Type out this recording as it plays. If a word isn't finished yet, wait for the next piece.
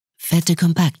Fette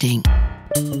Compacting.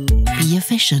 Be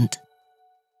efficient.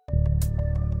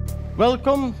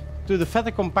 Welcome to the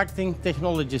Fette Compacting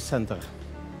Technology Center,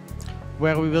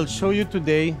 where we will show you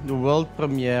today the world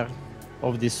premiere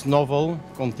of this novel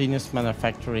continuous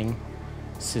manufacturing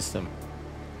system.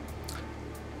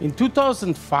 In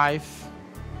 2005,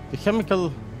 the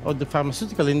chemical or the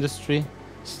pharmaceutical industry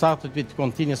started with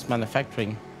continuous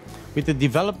manufacturing, with the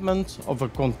development of a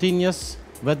continuous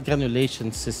wet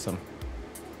granulation system.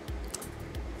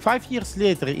 5 years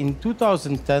later, in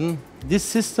 2010, this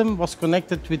system was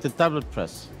connected with the tablet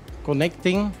press,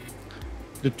 connecting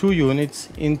the two units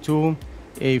into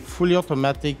a fully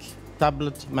automatic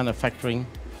tablet manufacturing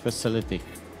facility.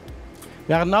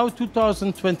 We are now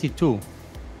 2022,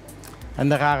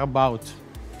 and there are about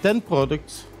 10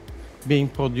 products being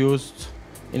produced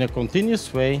in a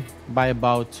continuous way by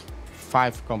about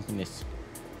 5 companies.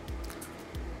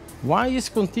 Why is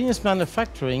continuous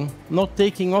manufacturing not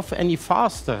taking off any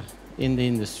faster in the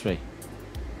industry?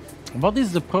 What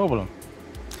is the problem?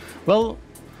 Well,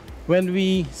 when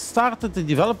we started the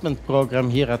development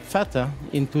program here at Fette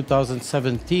in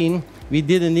 2017, we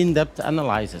did an in-depth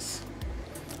analysis.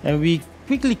 And we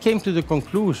quickly came to the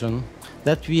conclusion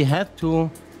that we had to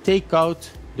take out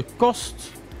the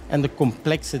cost and the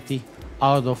complexity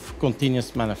out of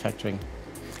continuous manufacturing.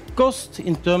 Cost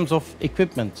in terms of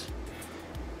equipment,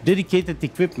 dedicated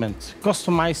equipment,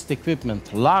 customized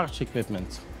equipment, large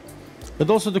equipment, but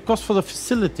also the cost for the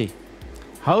facility,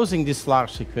 housing this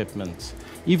large equipment,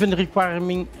 even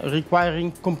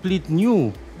requiring complete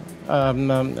new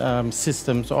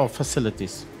systems or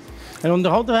facilities. And on the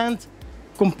other hand,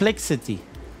 complexity,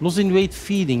 loss in weight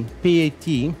feeding,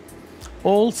 PAT,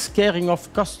 all scaring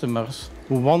off customers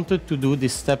who wanted to do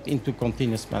this step into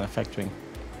continuous manufacturing.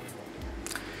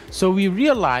 So we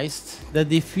realized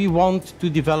that if we want to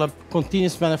develop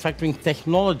continuous manufacturing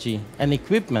technology and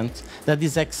equipment that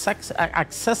is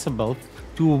accessible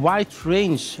to a wide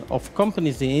range of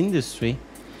companies in the industry,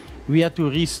 we had to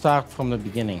restart from the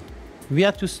beginning. We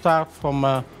had to start from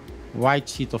a white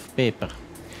sheet of paper.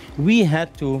 We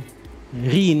had to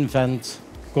reinvent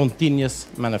continuous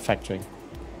manufacturing.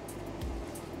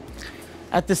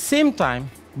 At the same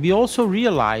time, we also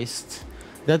realized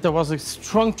that there was a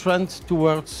strong trend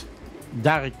towards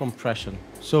direct compression.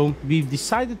 So we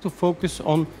decided to focus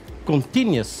on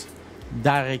continuous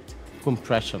direct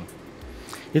compression.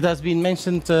 It has been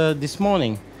mentioned this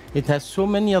morning. It has so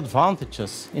many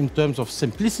advantages in terms of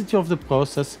simplicity of the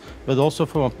process, but also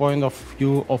from a point of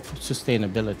view of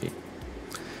sustainability.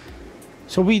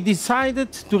 So we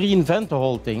decided to reinvent the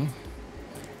whole thing,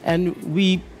 and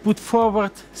we put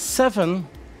forward 7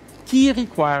 key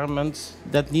requirements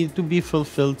that need to be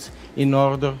fulfilled in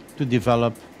order to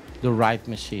develop the right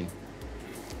machine.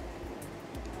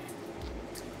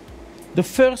 The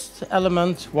first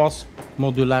element was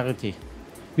modularity.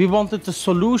 We wanted a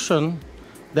solution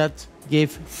that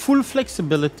gave full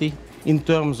flexibility in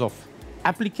terms of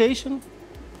application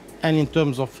and in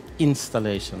terms of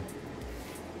installation.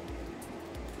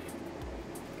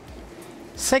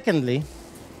 Secondly,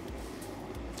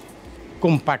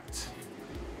 compact.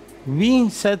 We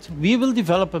said we will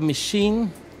develop a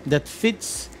machine that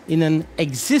fits in an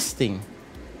existing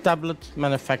tablet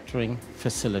manufacturing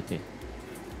facility.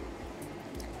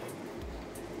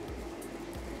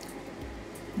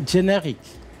 Generic.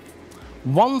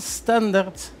 One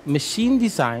standard machine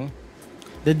design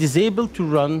that is able to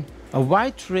run a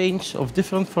wide range of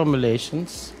different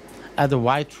formulations at a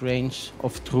wide range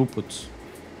of throughputs.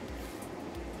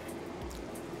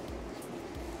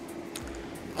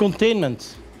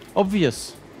 Containment.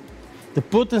 Obvious. The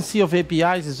potency of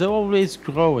APIs is always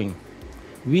growing.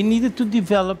 We needed to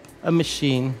develop a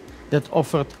machine that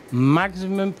offered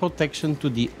maximum protection to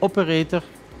the operator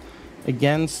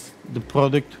against the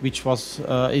product which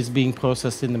is being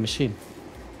processed in the machine.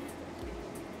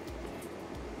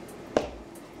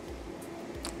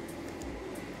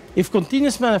 If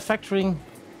continuous manufacturing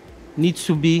needs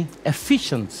to be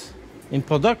efficient in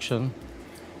production,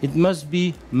 it must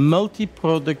be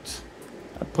multi-product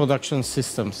production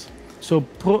systems. So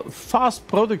fast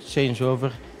product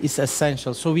changeover is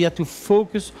essential. So we had to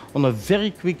focus on a very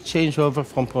quick changeover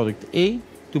from product A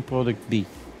to product B.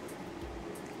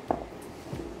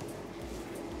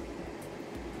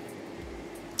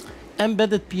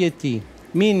 Embedded PAT,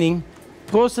 meaning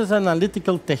process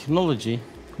analytical technology,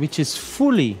 which is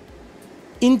fully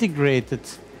integrated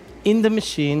in the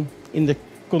machine, in the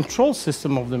control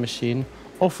system of the machine,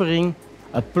 offering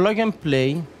a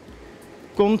plug-and-play,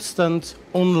 constant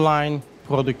online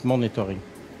product monitoring.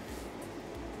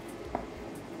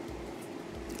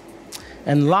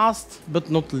 And last but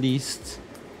not least,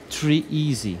 3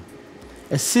 easy.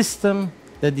 a system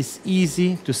that is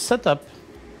easy to set up,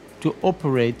 to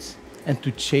operate, and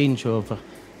to change over,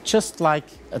 just like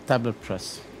a tablet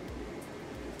press.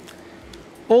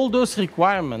 All those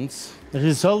requirements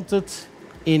resulted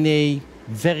in a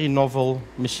very novel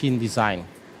machine design,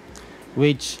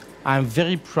 which I'm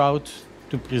very proud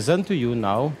to present to you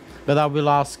now, but I will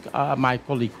ask my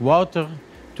colleague Wouter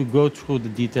to go through the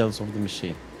details of the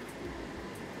machine.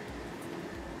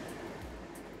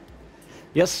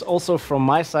 Yes, also from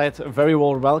my side, a very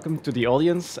warm welcome to the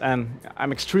audience, and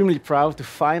I'm extremely proud to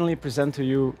finally present to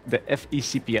you the FE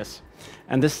CPS,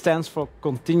 and this stands for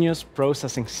Continuous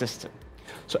Processing System.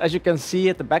 So as you can see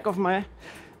at the back of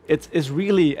it is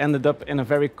really ended up in a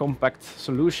very compact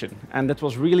solution, and that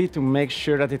was really to make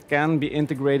sure that it can be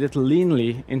integrated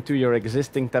leanly into your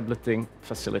existing tableting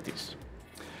facilities.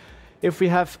 If we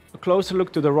have a closer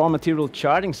look to the raw material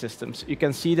charting systems, you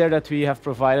can see there that we have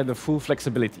provided a full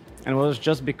flexibility. And it was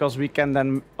just because we can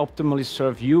then optimally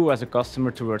serve you as a customer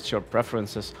towards your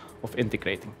preferences of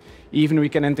integrating. Even we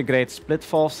can integrate split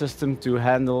valve system to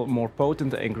handle more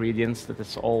potent ingredients. That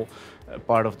is all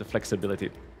part of the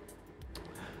flexibility.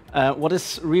 What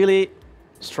is really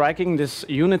striking this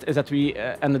unit is that we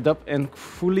ended up in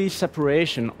fully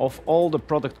separation of all the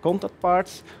product contact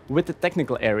parts with the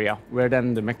technical area, where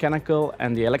then the mechanical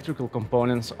and the electrical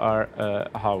components are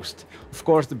housed. Of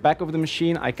course, the back of the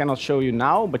machine I cannot show you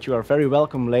now, but you are very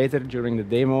welcome later during the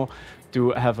demo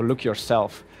to have a look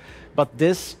yourself. But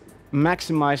this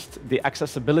maximized the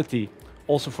accessibility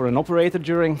also for an operator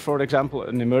during, for example,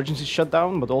 an emergency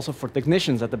shutdown, but also for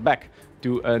technicians at the back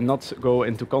to not go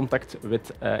into contact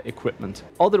with equipment.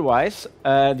 Otherwise,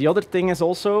 the other thing is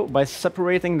also by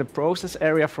separating the process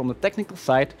area from the technical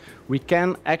side, we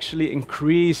can actually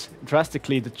increase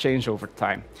drastically the changeover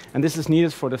time. And this is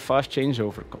needed for the fast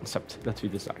changeover concept that we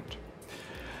designed.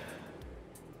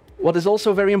 What is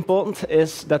also very important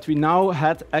is that we now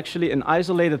had actually an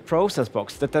isolated process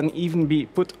box that can even be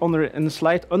put in a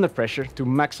slight under pressure to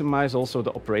maximize also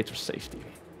the operator's safety.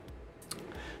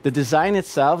 The design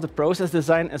itself, the process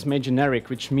design, is made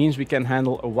generic, which means we can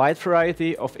handle a wide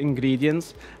variety of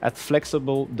ingredients at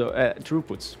flexible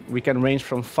throughputs. We can range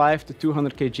from 5 to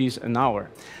 200 kgs an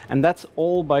hour. And that's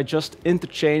all by just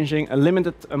interchanging a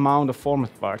limited amount of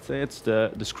format parts. It's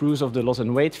the screws of the loss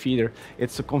and weight feeder.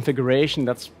 It's a configuration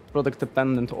that's product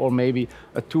dependent, or maybe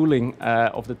a tooling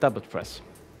of the tablet press.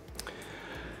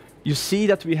 You see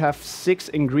that we have 6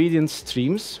 ingredient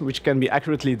streams, which can be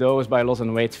accurately dosed by a loss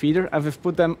and weight feeder, and we've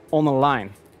put them on a line.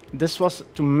 This was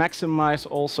to maximize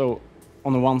also,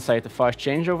 on the one side, the fast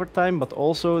changeover time, but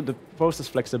also the process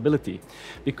flexibility,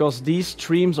 because these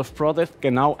streams of product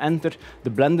can now enter the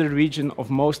blender region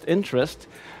of most interest,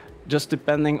 just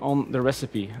depending on the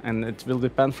recipe, and it will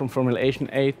depend from formulation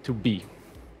A to B.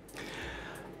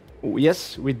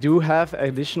 Yes, we do have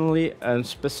additionally a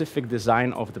specific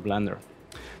design of the blender.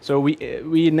 So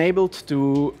we enabled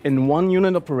to, in one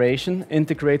unit operation,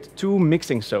 integrate 2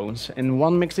 mixing zones. In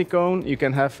one mixing cone, you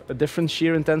can have a different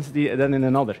shear intensity than in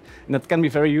another. And that can be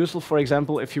very useful, for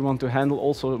example, if you want to handle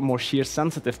also more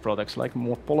shear-sensitive products, like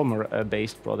more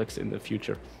polymer-based products in the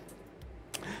future.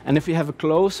 And if we have a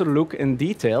closer look in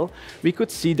detail, we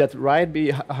could see that right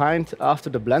behind, after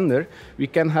the blender, we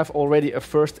can have already a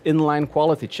first inline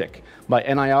quality check by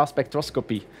NIR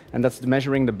spectroscopy. And that's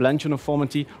measuring the blend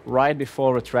uniformity right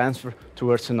before a transfer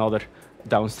towards another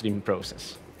downstream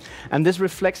process. And this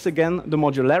reflects again the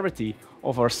modularity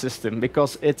of our system,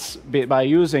 because it's by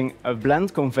using a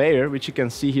blend conveyor, which you can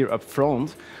see here up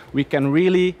front, we can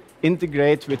really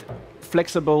integrate with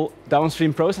flexible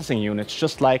downstream processing units,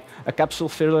 just like a capsule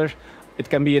filler. It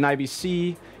can be an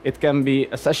IBC, it can be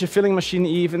a sachet filling machine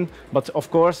even, but of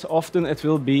course, often it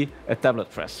will be a tablet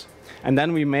press. And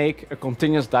then we make a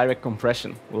continuous direct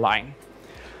compression line.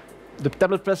 The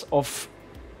tablet press of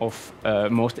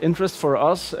most interest for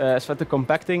us as Fette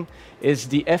Compacting is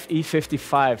the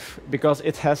FE55, because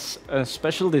it has a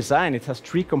special design. It has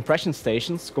 3 compression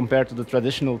stations compared to the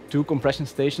traditional 2 compression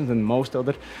stations in most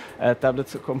other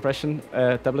tablet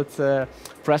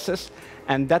presses.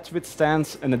 And that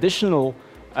withstands an additional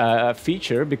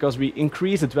feature, because we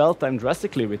increase the dwell time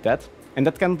drastically with that. And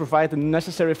that can provide the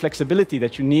necessary flexibility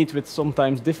that you need with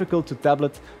sometimes difficult to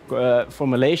tablet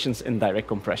formulations in direct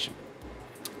compression.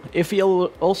 If we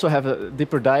also have a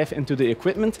deeper dive into the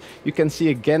equipment, you can see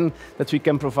again that we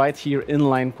can provide here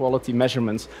inline quality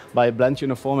measurements by blend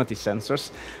uniformity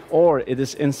sensors, or it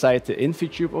is inside the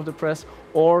in-feed tube of the press,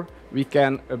 or we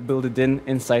can build it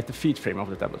inside the feed frame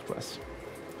of the tablet press.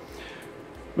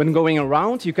 When going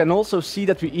around, you can also see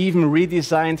that we even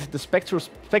redesigned the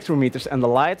spectrometers and the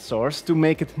light source to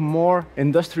make it more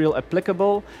industrial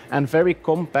applicable and very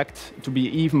compact to be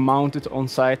even mounted on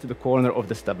side to the corner of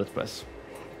this tablet press.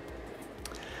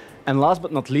 And last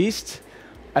but not least,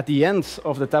 at the end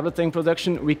of the tableting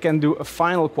production, we can do a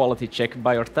final quality check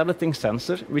by our tableting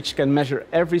sensor, which can measure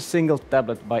every single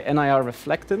tablet by NIR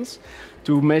reflectance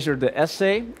to measure the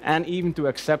assay and even to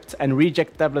accept and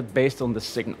reject tablet based on the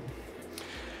signal.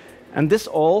 And this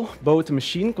all, both the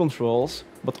machine controls,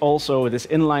 but also this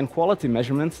inline quality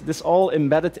measurement, this all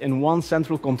embedded in one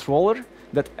central controller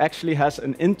that actually has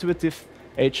an intuitive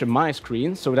HMI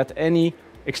screen so that any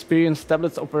experienced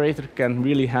tablet operator can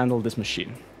really handle this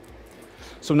machine.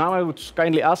 So now I would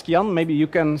kindly ask Jan, maybe you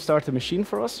can start the machine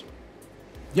for us?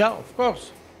 Yeah, of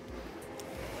course.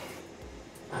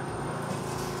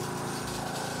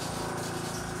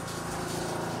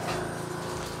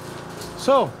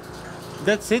 So,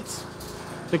 that's it.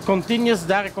 The continuous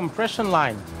direct compression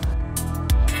line.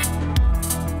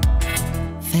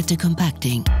 Fette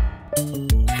Compacting.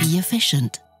 Be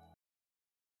efficient.